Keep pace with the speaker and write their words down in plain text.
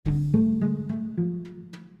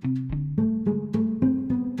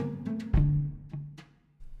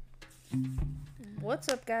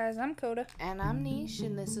What's up, guys? I'm Coda. And I'm Niche,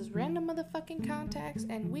 and this is Random Motherfucking Contacts,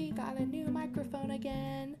 and we got a new microphone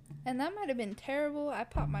again. And that might have been terrible. I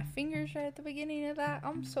popped my fingers right at the beginning of that.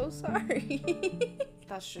 I'm so sorry.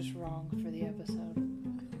 That's just wrong for the episode.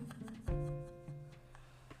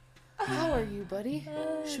 How are you, buddy?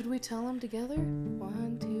 Should we tell them together?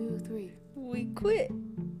 1, 2, 3. We quit.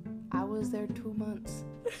 I was there 2 months.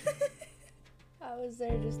 I was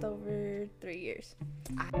there just over 3 years.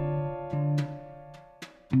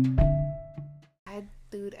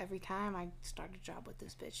 Dude, every time I start a job with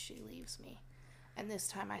this bitch, she leaves me. And this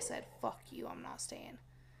time I said, fuck you, I'm not staying.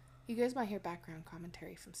 You guys might hear background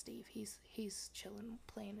commentary from Steve. He's chilling,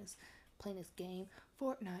 playing his game.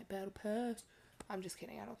 Fortnite Battle Pass. I'm just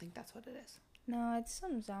kidding, I don't think that's what it is. No, it's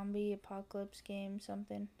some zombie apocalypse game,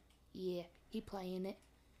 something. Yeah, he playing it.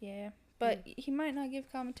 Yeah, but he might not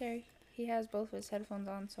give commentary. He has both of his headphones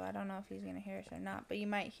on, so I don't know if he's going to hear us or not. But you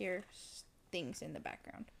might hear things in the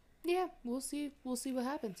background. Yeah, we'll see what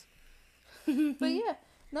happens. But yeah,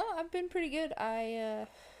 no, I've been pretty good. I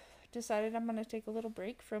decided I'm going to take a little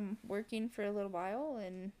break from working for a little while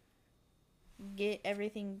and get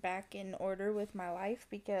everything back in order with my life,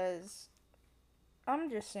 because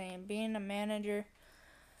I'm just saying, being a manager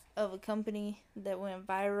of a company that went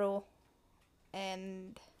viral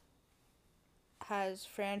and has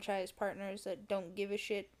franchise partners that don't give a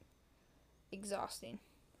shit, exhausting.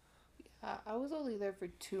 I was only there for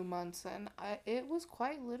 2 months, and it was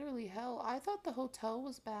quite literally hell. I thought the hotel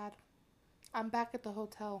was bad. I'm back at the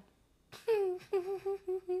hotel.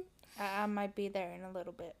 I might be there in a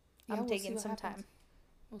little bit. Yeah, I'm taking some time.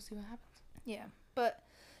 We'll see what happens. Yeah, but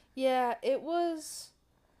yeah, it was,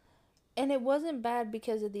 and it wasn't bad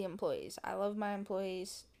because of the employees. I love my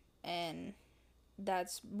employees, and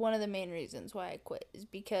that's one of the main reasons why I quit, is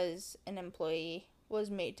because an employee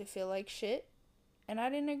was made to feel like shit. And I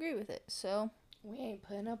didn't agree with it, so... We ain't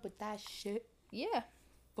putting up with that shit. Yeah.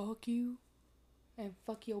 Fuck you. And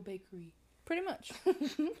fuck your bakery. Pretty much.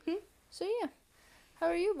 So, yeah. How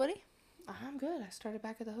are you, buddy? I'm good. I started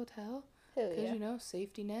back at the hotel. Hell yeah. Because, you know,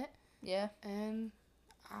 safety net. Yeah. And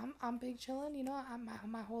I'm big chilling, you know.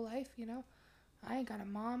 My whole life, you know. I ain't got a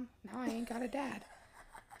mom. Now I ain't got a dad.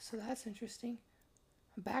 So that's interesting.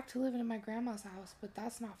 I'm back to living in my grandma's house, but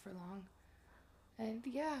that's not for long. And,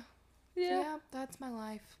 yeah... Yeah, that's my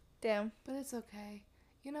life. Damn. But it's okay.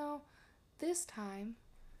 You know, this time,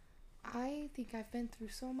 I think I've been through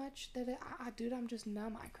so much that, dude, I'm just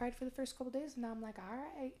numb. I cried for the first couple days, and now I'm like,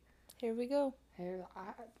 alright. Here we go.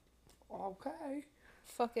 Okay.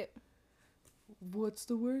 Fuck it. What's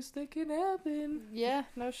the worst that can happen? Yeah,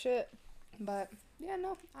 no shit. But, yeah,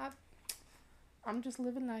 no, I'm just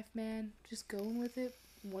living life, man. Just going with it,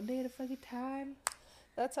 one day at a fucking time.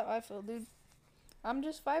 That's how I feel, dude. I'm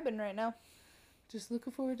just vibing right now. Just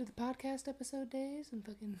looking forward to the podcast episode days and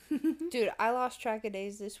fucking... Dude, I lost track of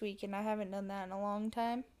days this week, and I haven't done that in a long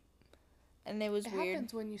time. And it was weird. It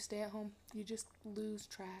happens when you stay at home. You just lose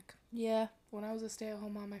track. Yeah. When I was a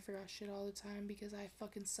stay-at-home mom, I forgot shit all the time because I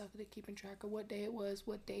fucking sucked at keeping track of what day it was,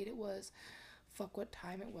 what date it was, fuck what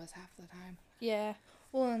time it was half the time. Yeah.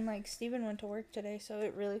 Well, and, like, Steven went to work today, so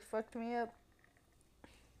it really fucked me up.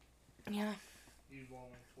 Yeah. You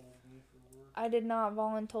voluntold me for work? I did not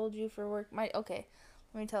voluntold you for work. Okay,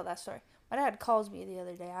 let me tell that story. My dad calls me the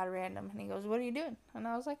other day out of random, and he goes, "What are you doing?" And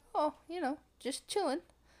I was like, "Oh, you know, just chilling,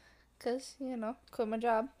 'cause, you know, quit my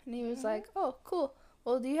job." And he was like, "Oh, cool.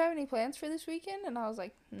 Well, do you have any plans for this weekend?" And I was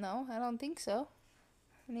like, "No, I don't think so."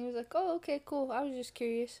 And he was like, "Oh, okay, cool. I was just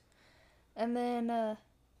curious." And then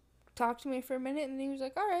talked to me for a minute, and he was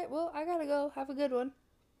like, "All right, well, I gotta go. Have a good one."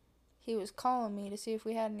 He was calling me to see if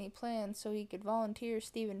we had any plans so he could volunteer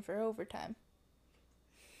Steven for overtime.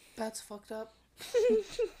 That's fucked up.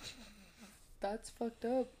 That's fucked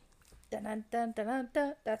up. Dun, dun, dun, dun, dun,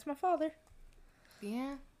 dun. That's my father.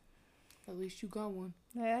 Yeah. At least you got one.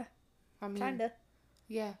 Yeah. I mean. Kinda.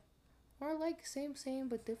 Yeah. Or like same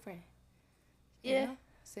but different. You Yeah. know?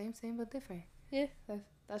 Same but different. Yeah.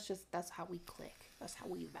 That's how we click. That's how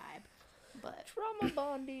we vibe. But Trauma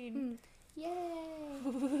bonding.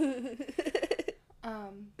 yay.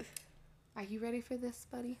 Are you ready for this,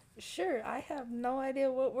 buddy? Sure, I have no idea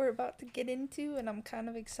what we're about to get into, and I'm kind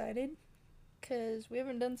of excited, because we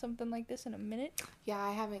haven't done something like this in a minute. Yeah,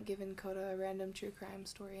 I haven't given Coda a random true crime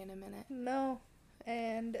story in a minute. No,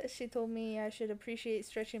 and she told me I should appreciate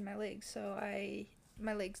stretching my legs, so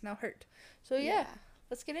my legs now hurt. So yeah,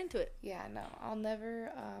 let's get into it. Yeah, no, I'll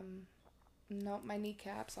never, no, my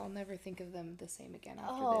kneecaps, I'll never think of them the same again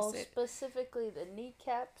after this. Specifically the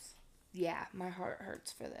kneecaps? Yeah, my heart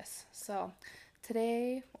hurts for this. So,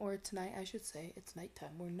 today, or tonight, I should say, it's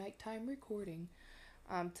nighttime. We're nighttime recording.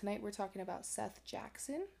 Tonight we're talking about Seath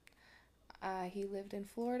Jackson. He lived in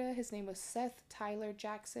Florida. His name was Seath Tyler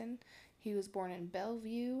Jackson. He was born in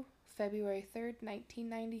Bellevue, February 3rd,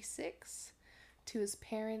 1996, to his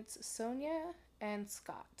parents Sonia and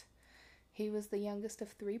Scott. He was the youngest of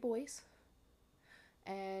 3 boys,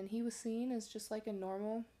 and he was seen as just like a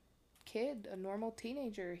normal kid, a normal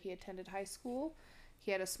teenager. He attended high school.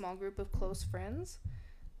 He had a small group of close friends,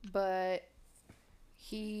 but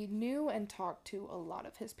he knew and talked to a lot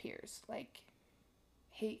of his peers. Like,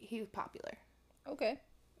 he was popular. Okay.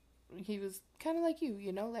 He was kind of like you,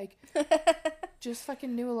 you know, like, just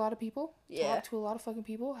fucking knew a lot of people. Yeah. Talked to a lot of fucking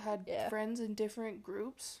people. Had friends in different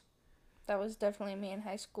groups. That was definitely me in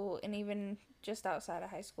high school, and even just outside of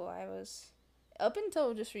high school, I was, up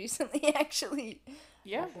until just recently, actually.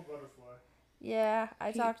 Yeah. Social butterfly. Yeah,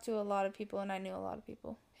 I talked to a lot of people, and I knew a lot of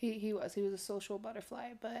people. He was a social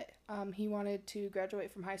butterfly, but he wanted to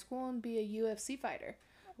graduate from high school and be a UFC fighter.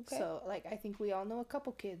 Okay. So, like, I think we all know a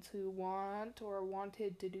couple kids who want or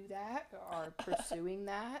wanted to do that or are pursuing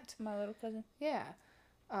that. My little cousin. Yeah.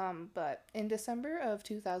 But in December of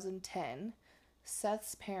 2010,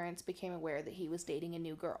 Seth's parents became aware that he was dating a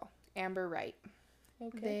new girl, Amber Wright.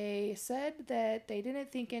 Okay. They said that they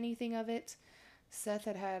didn't think anything of it. Seath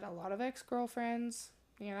had a lot of ex-girlfriends,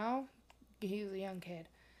 you know? He was a young kid.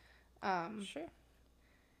 Sure.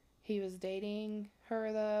 He was dating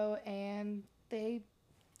her, though, and they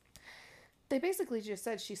basically just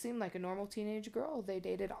said she seemed like a normal teenage girl. They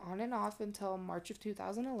dated on and off until March of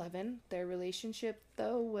 2011. Their relationship,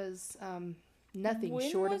 though, was nothing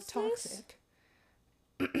short of toxic.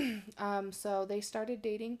 So they started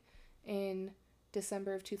dating in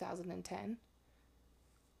December of 2010,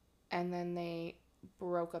 and then they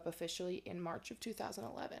broke up officially in March of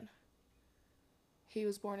 2011. He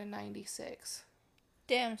was born in 96.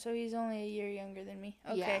 Damn, so he's only a year younger than me.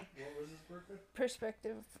 Okay. Yeah. What was his birthday?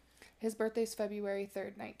 Perspective. His birthday's February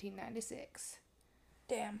 3rd, 1996.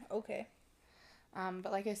 Damn, okay.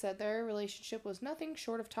 But like I said, their relationship was nothing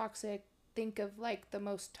short of toxic. Think of, like, the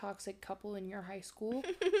most toxic couple in your high school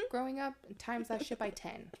growing up, and times that shit by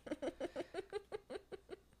 10.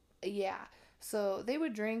 Yeah. So they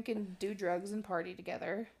would drink and do drugs and party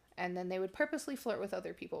together, and then they would purposely flirt with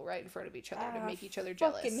other people right in front of each other to make each other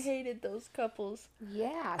jealous. I fucking hated those couples.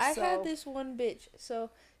 Yeah, I had this one bitch,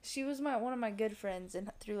 so she was one of my good friends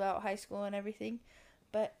throughout high school and everything,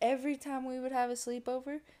 but every time we would have a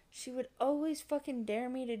sleepover, she would always fucking dare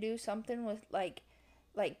me to do something with, like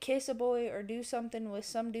kiss a boy or do something with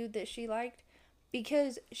some dude that she liked,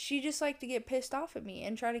 because she just liked to get pissed off at me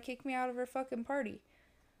and try to kick me out of her fucking party.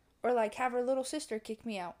 Or, like, have her little sister kick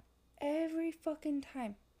me out. Every fucking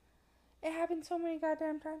time. It happened so many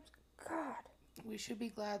goddamn times. God. We should be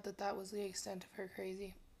glad that that was the extent of her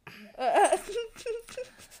crazy.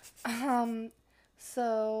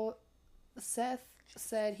 So Seath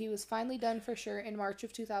said he was finally done for sure in March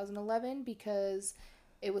of 2011 because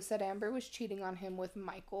it was said Amber was cheating on him with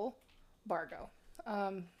Michael Bargo.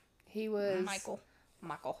 He was...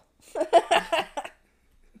 Michael.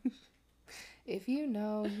 If you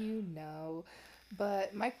know, you know.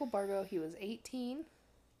 But Michael Bargo, he was 18.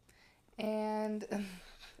 And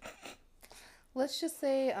let's just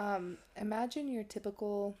say, imagine your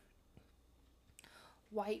typical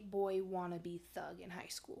white boy wannabe thug in high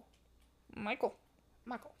school. Michael.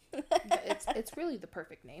 It's really the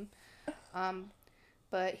perfect name.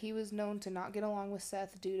 But he was known to not get along with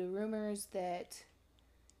Seath due to rumors that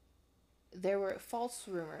there were false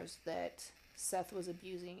rumors that Seath was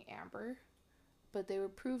abusing Amber. But they were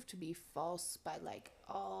proved to be false by, like,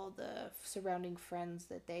 all the surrounding friends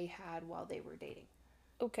that they had while they were dating.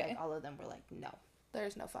 Okay. Like, all of them were like, no,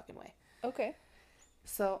 there's no fucking way. Okay.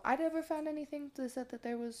 So, I never found anything that said that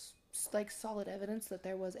there was, like, solid evidence that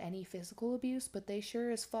there was any physical abuse, but they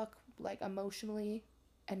sure as fuck, like, emotionally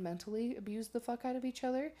and mentally abused the fuck out of each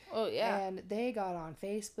other. Oh, yeah. And they got on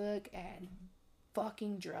Facebook and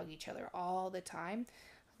fucking drug each other all the time.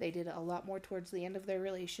 They did a lot more towards the end of their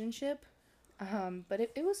relationship. But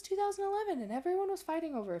it was 2011 and everyone was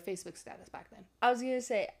fighting over a Facebook status back then. I was going to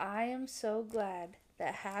say, I am so glad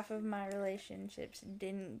that half of my relationships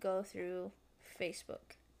didn't go through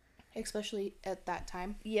Facebook. Especially at that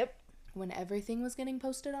time. Yep. When everything was getting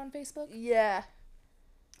posted on Facebook. Yeah.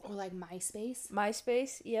 Or like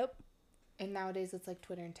MySpace, yep. And nowadays it's like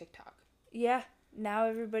Twitter and TikTok. Yeah. Now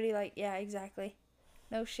everybody yeah, exactly.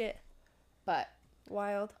 No shit. But.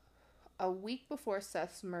 Wild. A week before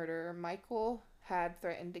Seath's murder, Michael had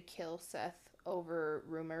threatened to kill Seath over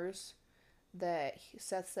rumors that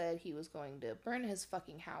Seath said he was going to burn his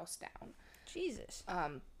fucking house down. Jesus.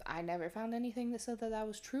 I never found anything that said that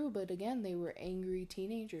was true, but again, they were angry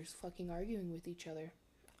teenagers fucking arguing with each other.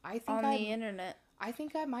 I think on the internet. I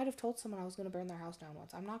think I might have told someone I was going to burn their house down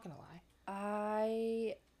once. I'm not going to I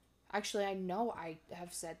lie. Actually, I know I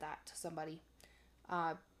have said that to somebody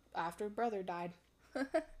after brother died.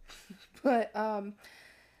 But,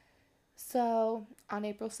 so on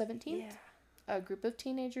April 17th, a group of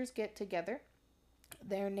teenagers get together.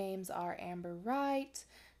 Their names are Amber Wright,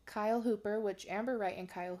 Kyle Hooper, which Amber Wright and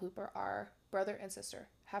Kyle Hooper are brother and sister,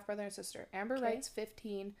 half brother and sister. Amber Wright's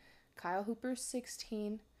 15, Kyle Hooper's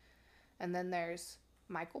 16, and then there's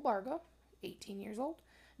Michael Bargo, 18 years old,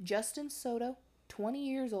 Justin Soto, 20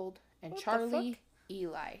 years old, and What Charlie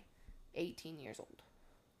Eli, 18 years old.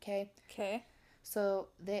 Okay? Okay. So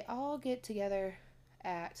they all get together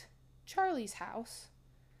at Charlie's house,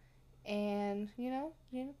 and you know,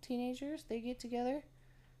 teenagers, they get together,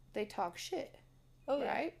 they talk shit. Oh,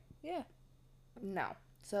 right? Yeah. No.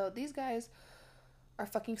 So these guys are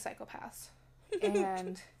fucking psychopaths.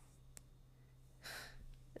 And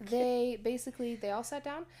they all sat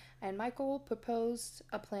down, and Michael proposed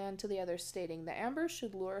a plan to the others, stating that Amber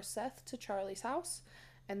should lure Seth to Charlie's house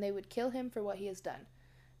and they would kill him for what he has done.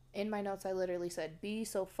 In my notes, I literally said, be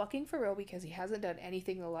so fucking for real, because he hasn't done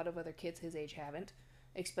anything a lot of other kids his age haven't,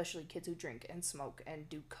 especially kids who drink and smoke and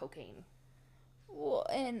do cocaine. Well,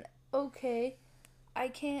 and okay, I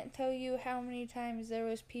can't tell you how many times there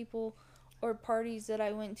was people or parties that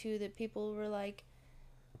I went to that people were like,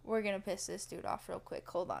 we're gonna piss this dude off real quick.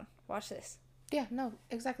 Hold on. Watch this. Yeah, no,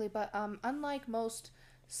 exactly. But unlike most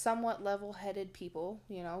somewhat level-headed people,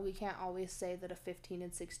 you know, we can't always say that a 15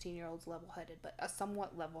 and 16-year-old's level-headed, but a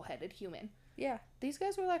somewhat level-headed human. Yeah. These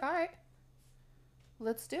guys were like, all right,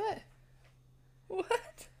 let's do it.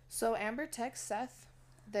 What? So Amber texts Seth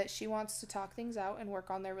that she wants to talk things out and work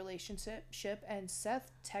on their relationship, and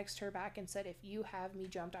Seth texted her back and said, if you have me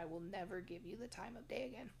jumped, I will never give you the time of day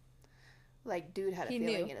again. Like, dude had a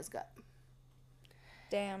feeling in his gut.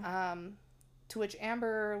 Damn. To which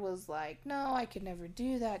Amber was like, no, I could never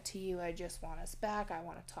do that to you. I just want us back. I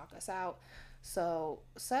want to talk us out. So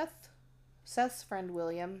Seth's friend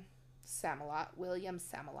William Samalot,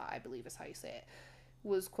 I believe is how you say it,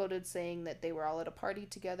 was quoted saying that they were all at a party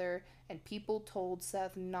together and people told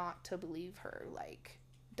Seth not to believe her. Like,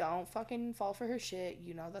 don't fucking fall for her shit.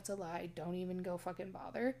 You know that's a lie. Don't even go fucking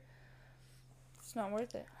bother. It's not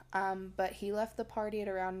worth it. But he left the party at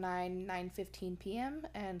around 9:15 p.m.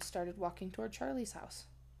 and started walking toward Charlie's house.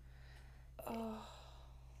 Oh.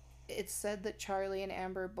 It's said that Charlie and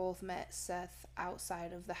Amber both met Seth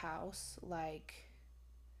outside of the house. Like,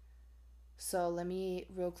 so let me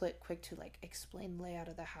real quick to like explain the layout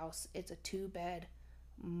of the house. It's a 2-bed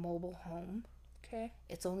mobile home. Okay.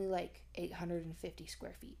 It's only like 850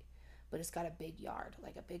 square feet. But it's got a big yard,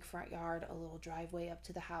 like a big front yard, a little driveway up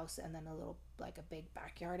to the house, and then a little, like a big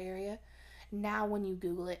backyard area. Now, when you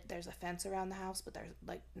Google it, there's a fence around the house, but there's,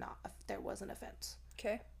 like, there wasn't a fence.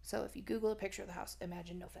 Okay. So if you Google a picture of the house,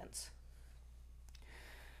 imagine no fence.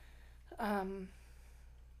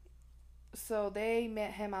 So they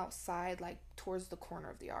met him outside, like, towards the corner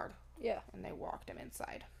of the yard. Yeah. And they walked him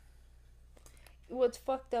inside. What's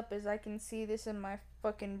fucked up is I can see this in my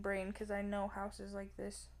fucking brain because I know houses like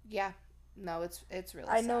this. Yeah. No, it's really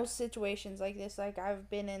I sad. know situations like this. Like, I've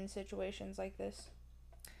been in situations like this.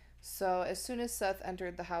 So as soon as Seth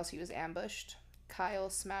entered the house, he was ambushed. Kyle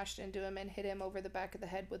smashed into him and hit him over the back of the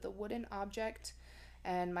head with a wooden object,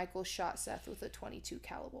 and Michael shot Seth with a .22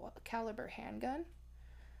 caliber handgun.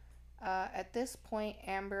 At this point,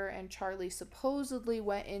 Amber and Charlie supposedly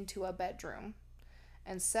went into a bedroom,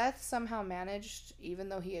 and Seth somehow managed, even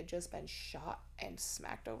though he had just been shot and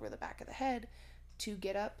smacked over the back of the head, to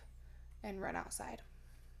get up and run outside.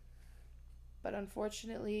 But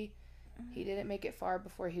unfortunately, he didn't make it far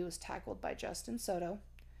before he was tackled by Justin Soto,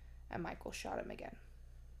 and Michael shot him again.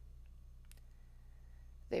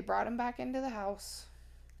 They brought him back into the house,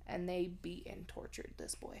 and they beat and tortured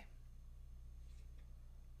this boy.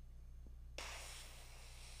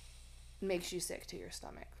 Makes you sick to your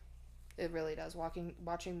stomach. It really does. Watching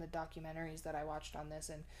the documentaries that I watched on this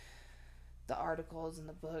and the articles and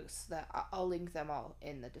the books, that I'll link them all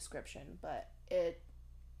in the description, but it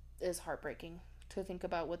is heartbreaking to think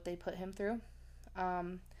about what they put him through.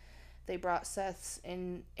 They brought Seth's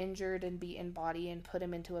injured and beaten body and put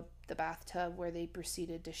him into the bathtub, where they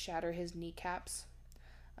proceeded to shatter his kneecaps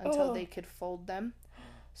until they could fold them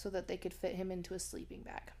so that they could fit him into a sleeping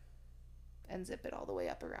bag and zip it all the way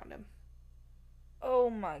up around him. Oh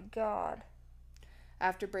my god.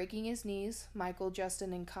 After breaking his knees, Michael,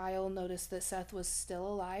 Justin, and Kyle noticed that Seth was still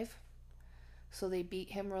alive, so they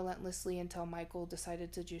beat him relentlessly until Michael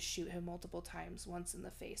decided to just shoot him multiple times, once in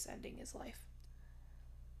the face, ending his life.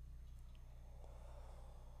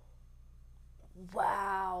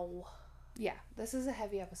 Wow. Yeah, this is a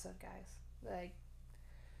heavy episode, guys. Like,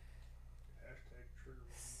 Hashtag trigger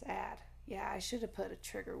warning. sad. Yeah, I should have put a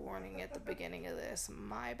trigger warning at the beginning of this.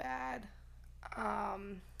 My bad.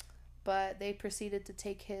 But they proceeded to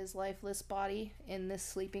take his lifeless body in this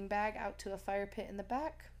sleeping bag out to a fire pit in the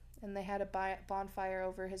back, and they had a bonfire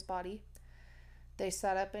over his body. They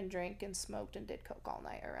sat up and drank and smoked and did coke all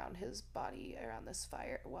night around his body, around this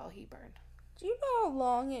fire, while he burned. Do you know how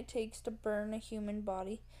long it takes to burn a human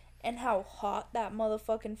body? And how hot that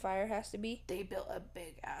motherfucking fire has to be? They built a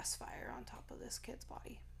big ass fire on top of this kid's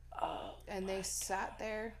body. Oh. And they sat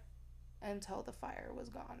there until the fire was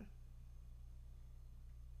gone.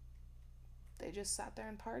 They just sat there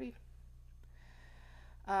and partied.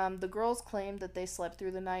 The girls claimed that they slept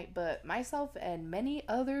through the night, but myself and many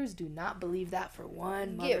others do not believe that for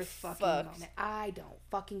one Get motherfucking fucked. moment. I don't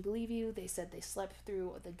fucking believe you. They said they slept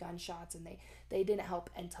through the gunshots and they didn't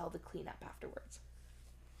help until the cleanup afterwards.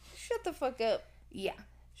 Shut the fuck up. Yeah.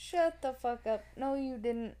 Shut the fuck up. No, you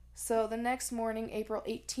didn't. So the next morning, April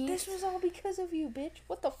 18th. This was all because of you, bitch.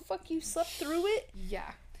 What the fuck? You slept through it?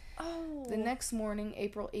 Yeah. Oh. The next morning,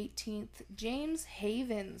 April 18th, James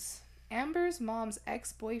Havens, Amber's mom's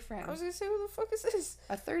ex-boyfriend, I was gonna say, who the fuck is this?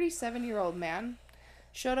 a 37-year-old man,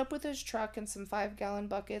 showed up with his truck and some 5-gallon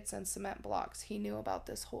buckets and cement blocks. He knew about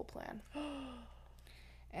this whole plan.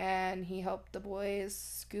 And he helped the boys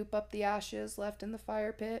scoop up the ashes left in the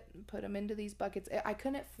fire pit and put them into these buckets. I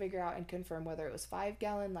couldn't figure out and confirm whether it was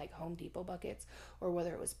 5-gallon like Home Depot buckets or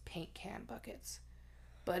whether it was paint can buckets.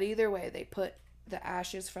 But either way, they put the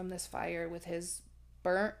ashes from this fire with his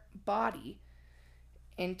burnt body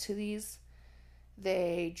into these.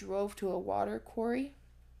 They drove to a water quarry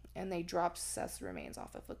and they dropped Seth's remains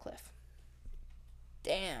off of a cliff.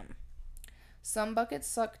 Damn. Some buckets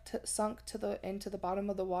sunk into the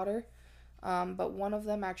bottom of the water, but one of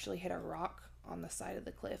them actually hit a rock on the side of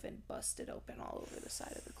the cliff and busted open all over the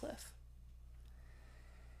side of the cliff.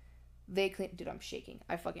 They cleaned... Dude, I'm shaking.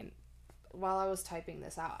 While I was typing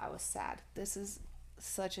this out, I was sad. This is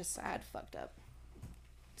such a sad fucked up.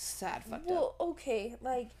 Well, okay,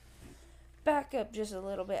 like, back up just a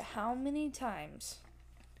little bit. How many times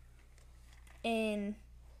in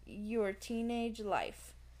your teenage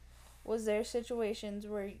life was there situations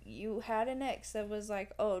where you had an ex that was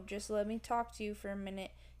like, oh, just let me talk to you for a minute,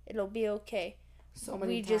 it'll be okay, So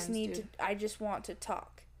many we times, just need dude. to, I just want to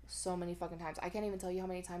talk? So many fucking times. I can't even tell you how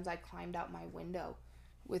many times I climbed out my window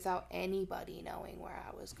without anybody knowing where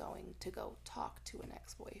I was going to go talk to an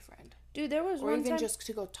ex-boyfriend. Dude, there was Or one even time, just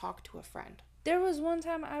to go talk to a friend. there was one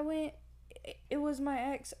time I went, it was my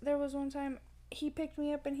ex, there was one time he picked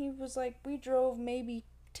me up and he was like, we drove maybe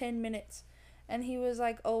 10 minutes. And he was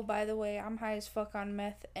like, oh, by the way, I'm high as fuck on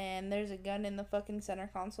meth and there's a gun in the fucking center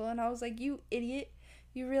console. And I was like, you idiot.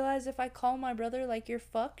 You realize if I call my brother, like, you're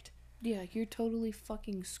fucked? Yeah, you're totally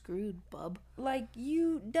fucking screwed, bub. Like,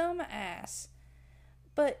 you dumbass.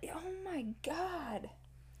 But, oh my god.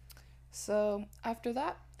 So, after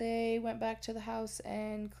that, they went back to the house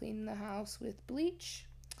and cleaned the house with bleach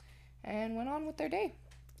and went on with their day.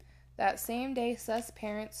 That same day, Seth's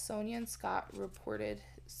parents, Sonia and Scott, reported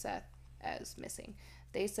Seth as missing.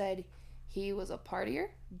 They said he was a partier.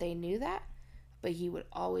 They knew that, but he would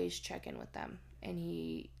always check in with them. And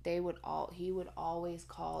he would always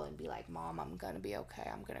call and be like, Mom, I'm gonna be okay.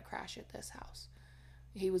 I'm gonna crash at this house.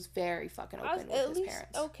 He was very fucking open with his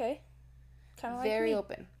parents. Okay. Kind of like Very me.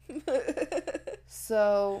 open.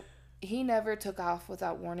 So he never took off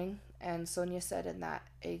without warning, and Sonia said in that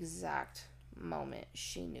exact moment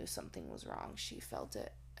she knew something was wrong. She felt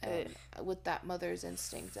it, and with that mother's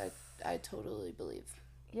instinct, I totally believe.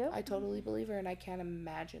 Yep. I totally believe her, and I can't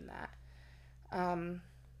imagine that.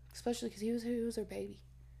 Especially because he was her baby.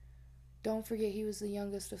 Don't forget he was the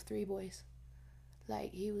youngest of 3 boys.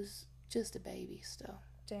 Like, he was just a baby still.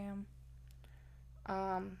 Damn.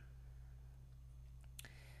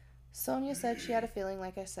 Sonia said she had a feeling,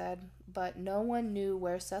 like I said, but no one knew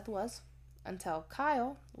where Seth was until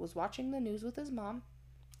Kyle was watching the news with his mom,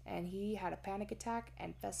 and he had a panic attack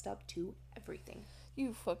and fessed up to everything.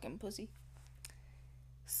 You fucking pussy.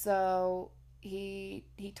 So he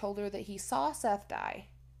told her that he saw Seth die,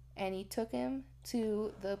 and he took him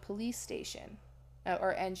to the police station,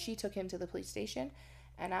 and she took him to the police station,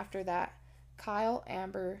 and after that, Kyle,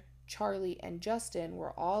 Amber, Charlie, and Justin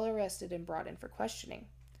were all arrested and brought in for questioning.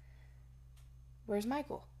 Where's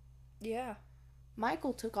Michael? Yeah.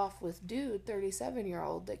 Michael took off with dude,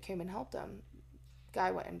 37-year-old, that came and helped him.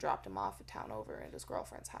 Guy went and dropped him off a town over at his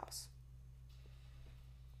girlfriend's house.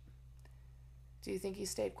 Do you think he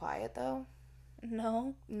stayed quiet, though?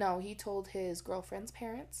 No. No, he told his girlfriend's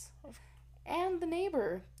parents and the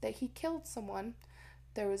neighbor that he killed someone.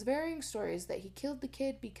 There was varying stories that he killed the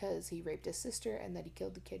kid because he raped his sister and that he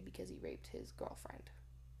killed the kid because he raped his girlfriend.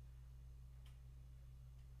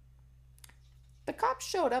 The cops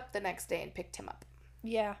showed up the next day and picked him up.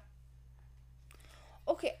 Yeah.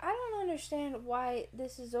 Okay, I don't understand why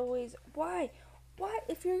this is always... Why?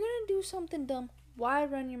 If you're gonna do something dumb, why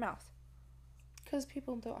run your mouth? Because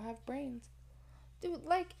people don't have brains. Dude,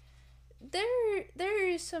 like, there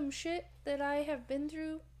is some shit that I have been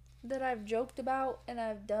through that I've joked about and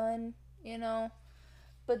I've done, you know.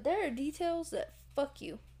 But there are details that fuck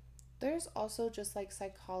you. There's also just like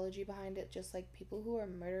psychology behind it, just like people who are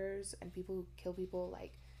murderers and people who kill people,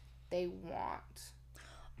 like, they want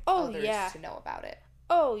others to know about it.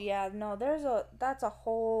 Oh yeah, no, that's a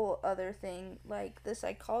whole other thing. Like the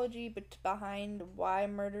psychology behind why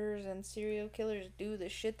murderers and serial killers do the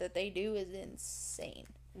shit that they do is insane.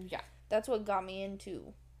 Yeah. That's what got me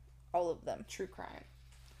into all of them. True crime.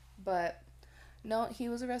 But no, he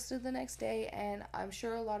was arrested the next day, and I'm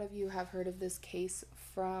sure a lot of you have heard of this case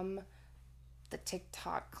from the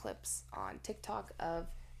TikTok clips on TikTok of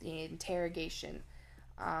the interrogation.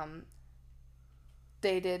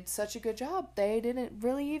 They did such a good job. They didn't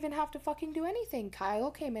really even have to fucking do anything. Kyle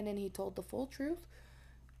came in and he told the full truth.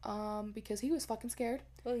 Because he was fucking scared.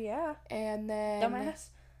 Oh yeah. And then Dumbass.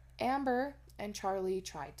 Amber and Charlie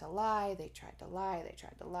tried to lie. They tried to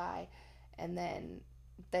lie. And then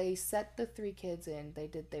they set the 3 kids in.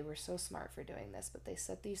 They were so smart for doing this, but they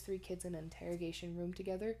set these 3 kids in an interrogation room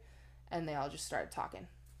together, and they all just started talking.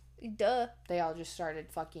 Duh. They all just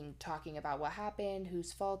started fucking talking about what happened,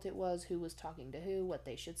 whose fault it was, who was talking to who, what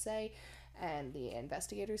they should say. And the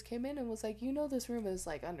investigators came in and was like, you know, this room is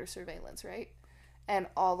like under surveillance, right? And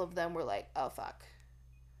all of them were like, oh fuck.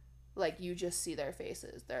 Like, you just see their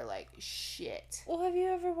faces. They're like, shit. Well, have you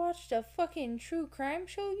ever watched a fucking true crime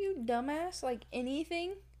show, you dumbass? Like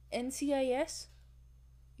anything? NCIS?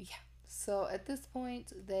 Yeah. So at this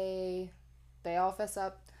point, they all fess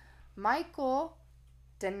up. Michael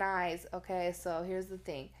denies. Okay, so here's the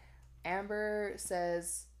thing. Amber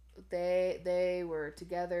says they were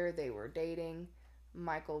together, they were dating.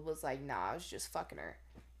 Michael was like, nah, I was just fucking her.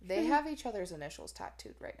 They have each other's initials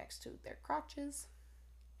tattooed right next to their crotches.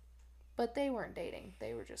 But they weren't dating.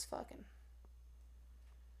 They were just fucking.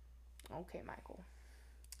 Okay, Michael.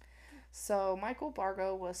 So Michael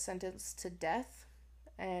Bargo was sentenced to death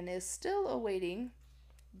and is still awaiting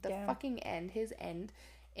the fucking end, his end,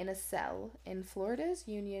 in a cell in Florida's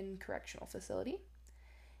Union Correctional Facility.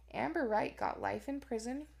 Amber Wright got life in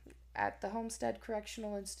prison at the Homestead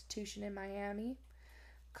Correctional Institution in Miami.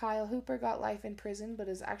 Kyle Hooper got life in prison but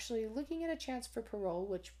is actually looking at a chance for parole,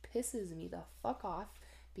 which pisses me the fuck off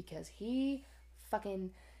because he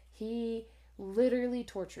literally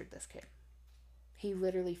tortured this kid. He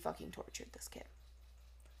literally fucking tortured this kid.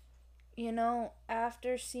 You know,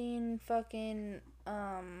 after seeing fucking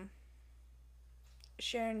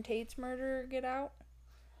Sharon Tate's murder get out,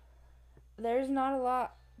 there's not a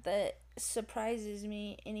lot that surprises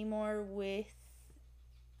me anymore with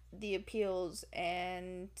the appeals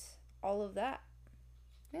and all of that.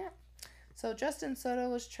 Yeah. So Justin Soto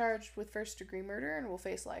was charged with first-degree murder and will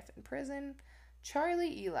face life in prison.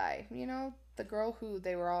 Charlie Eli, you know, the girl who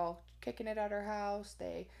they were all kicking it at her house.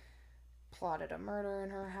 They plotted a murder in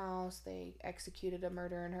her house. They executed a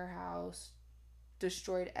murder in her house.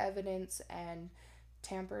 Destroyed evidence and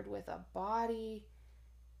tampered with a body.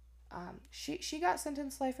 She got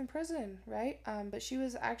sentenced life in prison, right? But she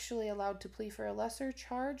was actually allowed to plea for a lesser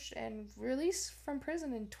charge and released from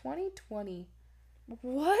prison in 2020.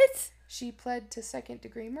 What? She pled to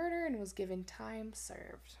second-degree murder and was given time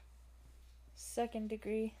served. Second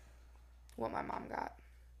degree. What my mom got.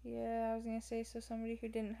 Yeah, I was gonna say, so somebody who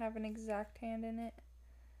didn't have an exact hand in it.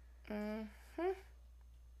 Mm-hmm.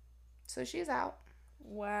 So she's out.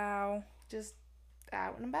 Wow. Just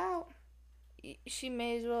out and about. She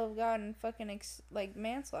may as well have gotten fucking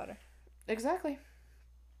manslaughter. Exactly.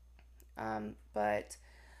 But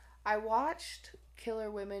I watched Killer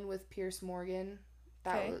Women with Pierce Morgan.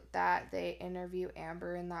 That they interview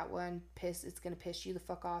Amber in that one. It's gonna piss you the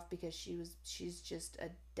fuck off because she's just a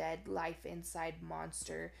dead life inside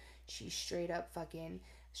monster. She straight up fucking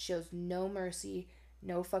shows no mercy,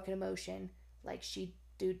 no fucking emotion. Like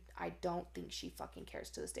I don't think she fucking cares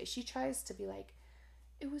to this day. She tries to be like,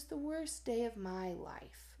 it was the worst day of my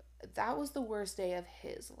life. That was the worst day of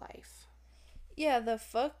his life. Yeah, the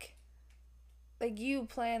fuck? Like, you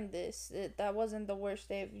planned this. That wasn't the worst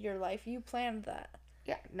day of your life. You planned that.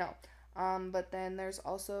 Yeah, no. But then there's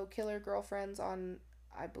also Killer Girlfriends on,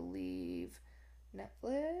 I believe,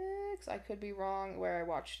 Netflix. I could be wrong where I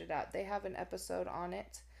watched it at. They have an episode on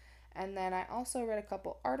it. And then I also read a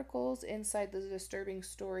couple articles inside the disturbing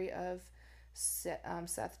story of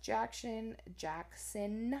Seath Jackson.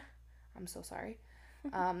 I'm so sorry.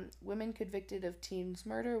 Women convicted of teens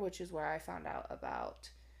murder, which is where I found out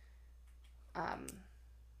about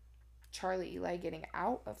Charlie Eli getting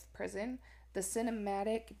out of prison. The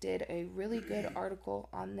Cinematic did a really good article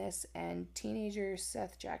on this, and teenager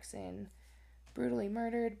Seath Jackson brutally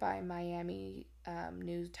murdered by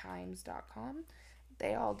MiamiNewsTimes.com.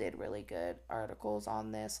 They all did really good articles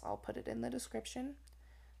on this. I'll put it in the description.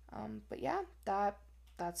 But yeah,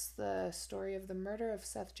 that's the story of the murder of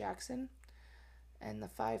Seath Jackson and the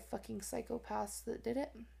 5 fucking psychopaths that did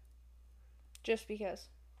it. Just because.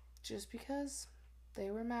 Just because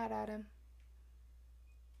they were mad at him.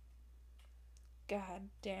 God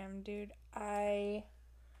damn, dude.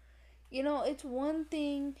 It's one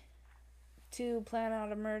thing to plan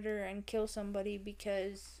out a murder and kill somebody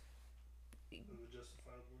because... With a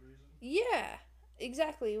justifiable reason? Yeah,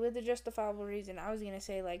 exactly. With a justifiable reason. I was going to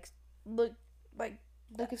say, look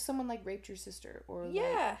if someone, raped your sister or,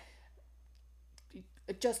 yeah.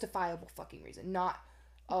 A justifiable fucking reason. Not,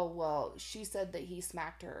 oh, well, she said that he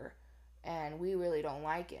smacked her and we really don't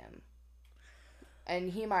like him.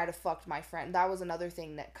 And he might have fucked my friend. That was another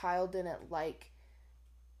thing that Kyle didn't like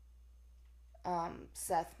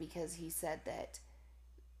Seath because he said that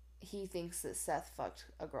he thinks that Seath fucked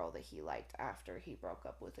a girl that he liked after he broke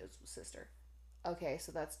up with his sister. Okay,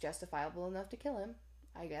 so that's justifiable enough to kill him,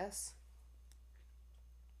 I guess.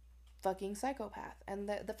 Fucking psychopath. And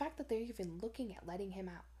the fact that they're even looking at letting him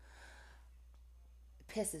out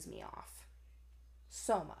pisses me off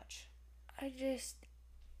so much.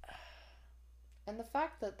 And the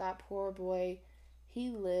fact that poor boy, he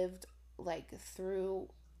lived through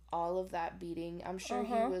all of that beating. I'm sure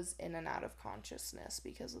he was in and out of consciousness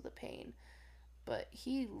because of the pain, but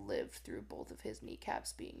he lived through both of his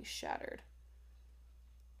kneecaps being shattered.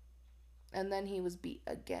 And then he was beat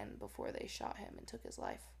again before they shot him and took his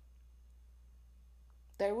life.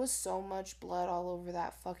 There was so much blood all over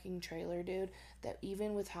that fucking trailer, dude, that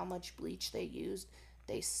even with how much bleach they used,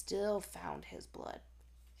 they still found his blood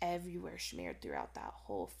everywhere smeared throughout that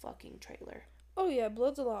whole fucking trailer. Oh yeah,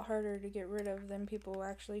 blood's a lot harder to get rid of than people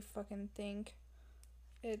actually fucking think.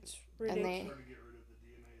 It's ridiculous. It's hard to get rid of the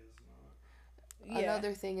DNA, is not. Yeah.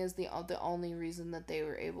 Another thing is the only reason that they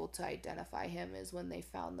were able to identify him is when they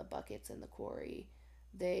found the buckets in the quarry.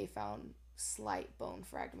 They found slight bone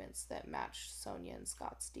fragments that matched Sonia and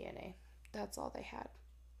Scott's DNA. That's all they had.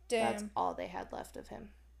 Damn. That's all they had left of him.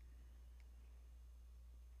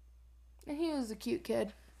 And he was a cute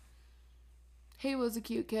kid. And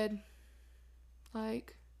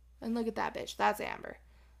look at that bitch. That's Amber.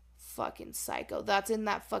 Fucking psycho. That's in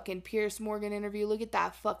that fucking Pierce Morgan interview. Look at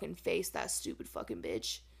that fucking face, that stupid fucking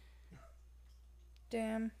bitch.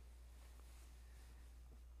 Damn.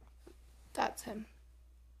 That's him.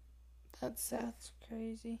 That's Seath. That's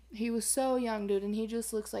crazy. He was so young, dude, and he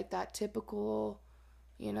just looks like that typical,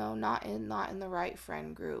 not in the right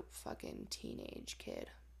friend group fucking teenage kid.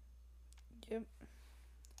 Yep.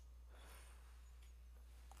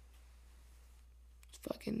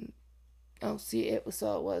 Fucking, oh, see, it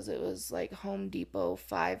was like Home Depot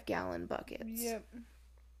 5-gallon buckets. Yep.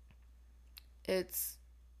 It's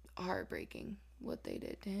heartbreaking what they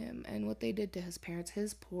did to him and what they did to his parents,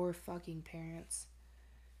 his poor fucking parents.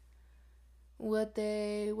 What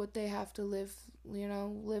they have to live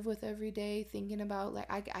with every day, thinking about,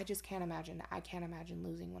 I just can't imagine. I can't imagine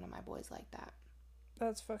losing one of my boys like that.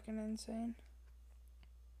 That's fucking insane.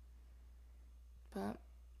 But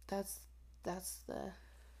that's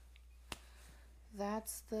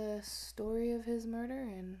the story of his murder,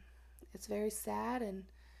 and it's very sad, and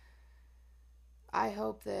I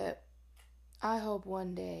hope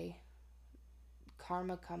one day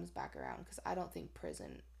karma comes back around, because I don't think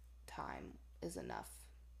prison time is enough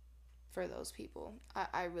for those people.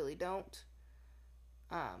 I really don't.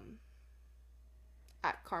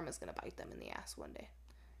 Karma's gonna bite them in the ass one day,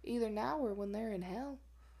 either now or when they're in hell.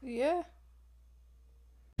 Yeah.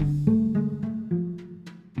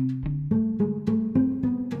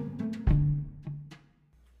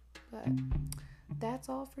 But that's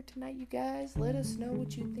all for tonight, you guys. Let us know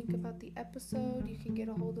what you think about the episode. You can get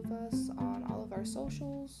a hold of us on all of our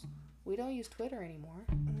socials. We don't use Twitter anymore.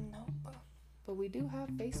 Nope. But we do have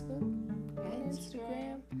Facebook and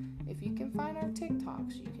Instagram. If you can find our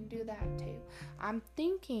TikToks, you can do that too. I'm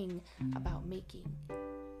thinking about making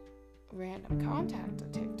random contact a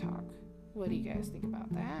TikTok. What do you guys think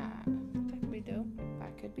about that? That could be dope.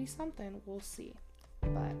 That could be something. We'll see.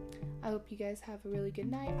 But I hope you guys have a really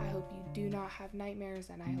good night. I hope you do not have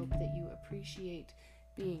nightmares, and I hope that you appreciate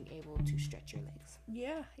being able to stretch your legs.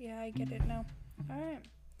 Yeah, I get it now. All right.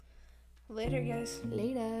 Later, guys.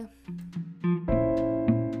 Later.